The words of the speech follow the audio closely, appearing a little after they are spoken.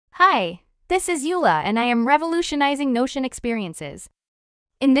Hi, this is Eula and I am revolutionizing Notion experiences.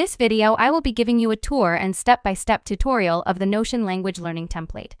 In this video, I will be giving you a tour and step-by-step tutorial of the Notion language learning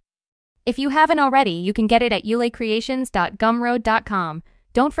template. If you haven't already, you can get it at eulecreations.gumroad.com.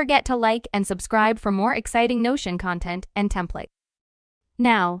 Don't forget to like and subscribe for more exciting Notion content and template.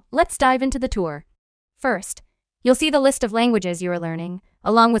 Now, let's dive into the tour. First, you'll see the list of languages you are learning,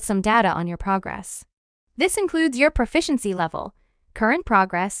 along with some data on your progress. This includes your proficiency level, current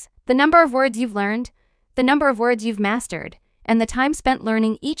progress, the number of words you've learned, the number of words you've mastered, and the time spent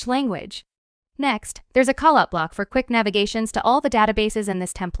learning each language. Next, there's a call-out block for quick navigations to all the databases in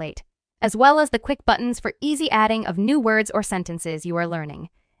this template, as well as the quick buttons for easy adding of new words or sentences you are learning,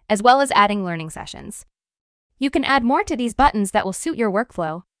 as well as adding learning sessions. You can add more to these buttons that will suit your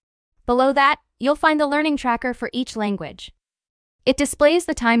workflow. Below that, you'll find the learning tracker for each language. It displays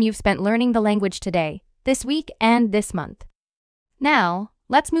the time you've spent learning the language today, this week, and this month. Now,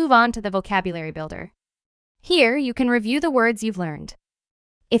 let's move on to the vocabulary builder. Here, you can review the words you've learned.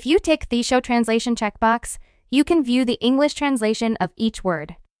 If you tick the Show Translation checkbox, you can view the English translation of each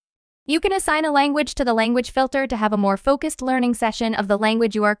word. You can assign a language to the language filter to have a more focused learning session of the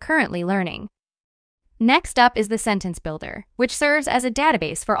language you are currently learning. Next up is the sentence builder, which serves as a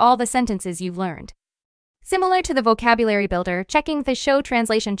database for all the sentences you've learned. Similar to the vocabulary builder, checking the Show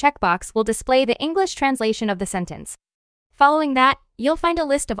Translation checkbox will display the English translation of the sentence. Following that, you'll find a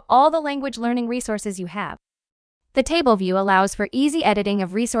list of all the language learning resources you have. The table view allows for easy editing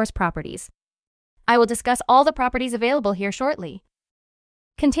of resource properties. I will discuss all the properties available here shortly.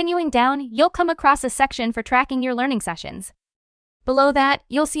 Continuing down, you'll come across a section for tracking your learning sessions. Below that,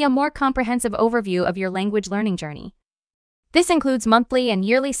 you'll see a more comprehensive overview of your language learning journey. This includes monthly and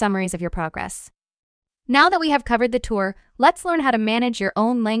yearly summaries of your progress. Now that we have covered the tour, let's learn how to manage your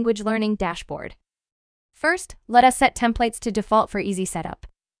own language learning dashboard. First, let us set templates to default for easy setup.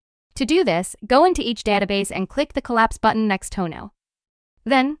 To do this, go into each database and click the Collapse button next to Tono.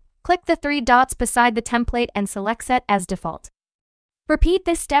 Then, click the three dots beside the template and select Set as Default. Repeat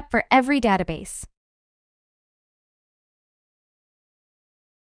this step for every database.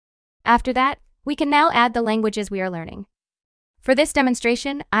 After that, we can now add the languages we are learning. For this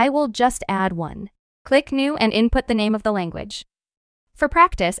demonstration, I will just add one. Click New and input the name of the language. For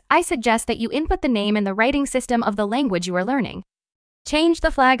practice, I suggest that you input the name and the writing system of the language you are learning. Change the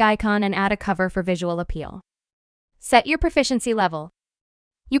flag icon and add a cover for visual appeal. Set your proficiency level.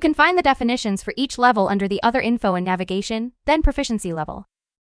 You can find the definitions for each level under the Other Info and Navigation, then Proficiency Level.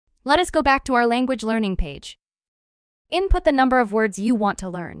 Let us go back to our language learning page. Input the number of words you want to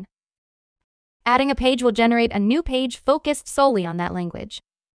learn. Adding a page will generate a new page focused solely on that language.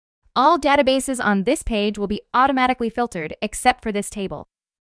 All databases on this page will be automatically filtered except for this table.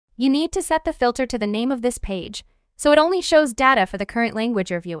 You need to set the filter to the name of this page, so it only shows data for the current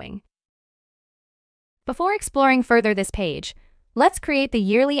language you're viewing. Before exploring further this page, let's create the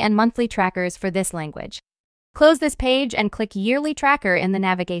yearly and monthly trackers for this language. Close this page and click Yearly Tracker in the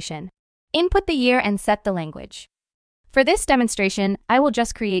navigation. Input the year and set the language. For this demonstration, I will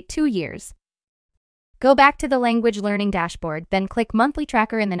just create 2 years. Go back to the language learning dashboard, then click Monthly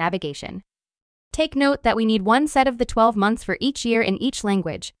Tracker in the navigation. Take note that we need one set of the 12 months for each year in each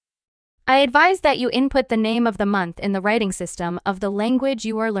language. I advise that you input the name of the month in the writing system of the language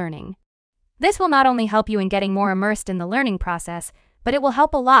you are learning. This will not only help you in getting more immersed in the learning process, but it will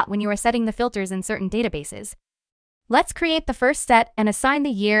help a lot when you are setting the filters in certain databases. Let's create the first set and assign the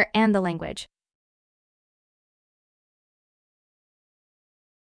year and the language.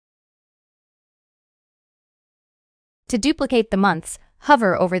 To duplicate the months,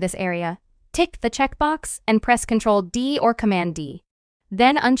 hover over this area, tick the checkbox, and press Ctrl-D or Command-D.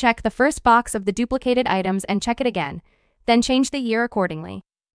 Then uncheck the first box of the duplicated items and check it again, then change the year accordingly.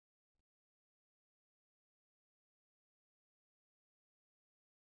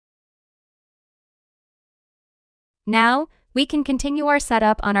 Now, we can continue our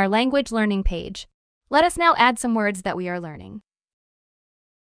setup on our language learning page. Let us now add some words that we are learning.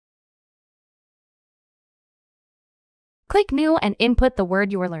 Click New and input the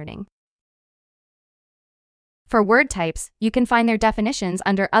word you are learning. For word types, you can find their definitions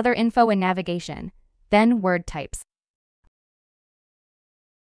under Other Info and Navigation, then Word Types.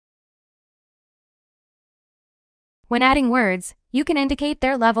 When adding words, you can indicate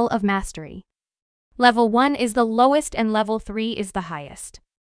their level of mastery. Level 1 is the lowest and Level 3 is the highest.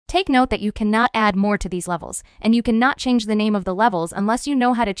 Take note that you cannot add more to these levels, and you cannot change the name of the levels unless you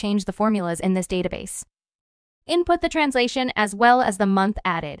know how to change the formulas in this database. Input the translation as well as the month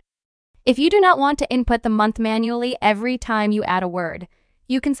added. If you do not want to input the month manually every time you add a word,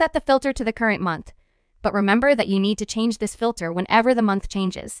 you can set the filter to the current month, but remember that you need to change this filter whenever the month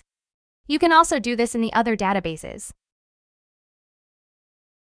changes. You can also do this in the other databases.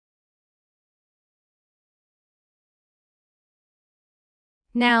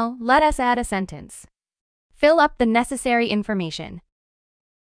 Now, let us add a sentence. Fill up the necessary information.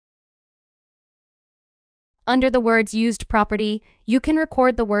 Under the words used property, you can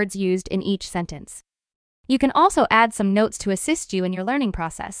record the words used in each sentence. You can also add some notes to assist you in your learning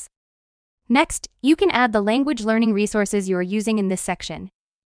process. Next, you can add the language learning resources you are using in this section.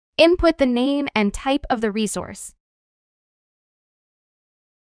 Input the name and type of the resource.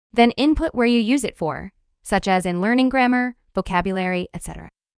 Then input where you use it for, such as in learning grammar, vocabulary, etc.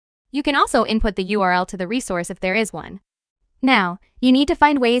 You can also input the URL to the resource if there is one. Now, you need to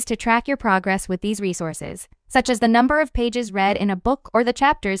find ways to track your progress with these resources, such as the number of pages read in a book or the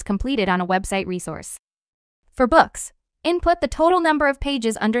chapters completed on a website resource. For books, input the total number of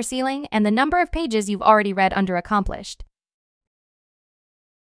pages under ceiling and the number of pages you've already read under accomplished.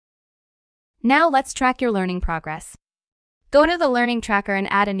 Now let's track your learning progress. Go to the Learning Tracker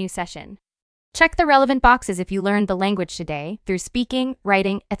and add a new session. Check the relevant boxes if you learned the language today through speaking,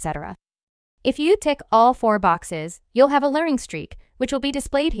 writing, etc. If you tick all 4 boxes, you'll have a learning streak, which will be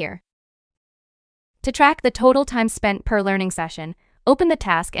displayed here. To track the total time spent per learning session, open the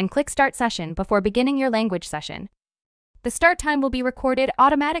task and click Start Session before beginning your language session. The start time will be recorded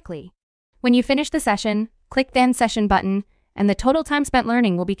automatically. When you finish the session, click the End Session button, and the total time spent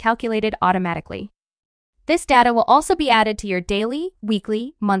learning will be calculated automatically. This data will also be added to your daily,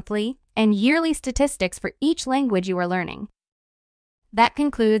 weekly, monthly, and yearly statistics for each language you are learning. That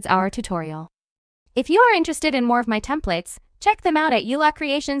concludes our tutorial. If you are interested in more of my templates, check them out at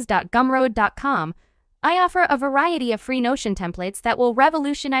eulacreations.gumroad.com. I offer a variety of free Notion templates that will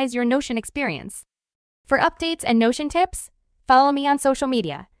revolutionize your Notion experience. For updates and Notion tips, follow me on social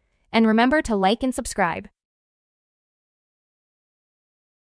media, and remember to like and subscribe.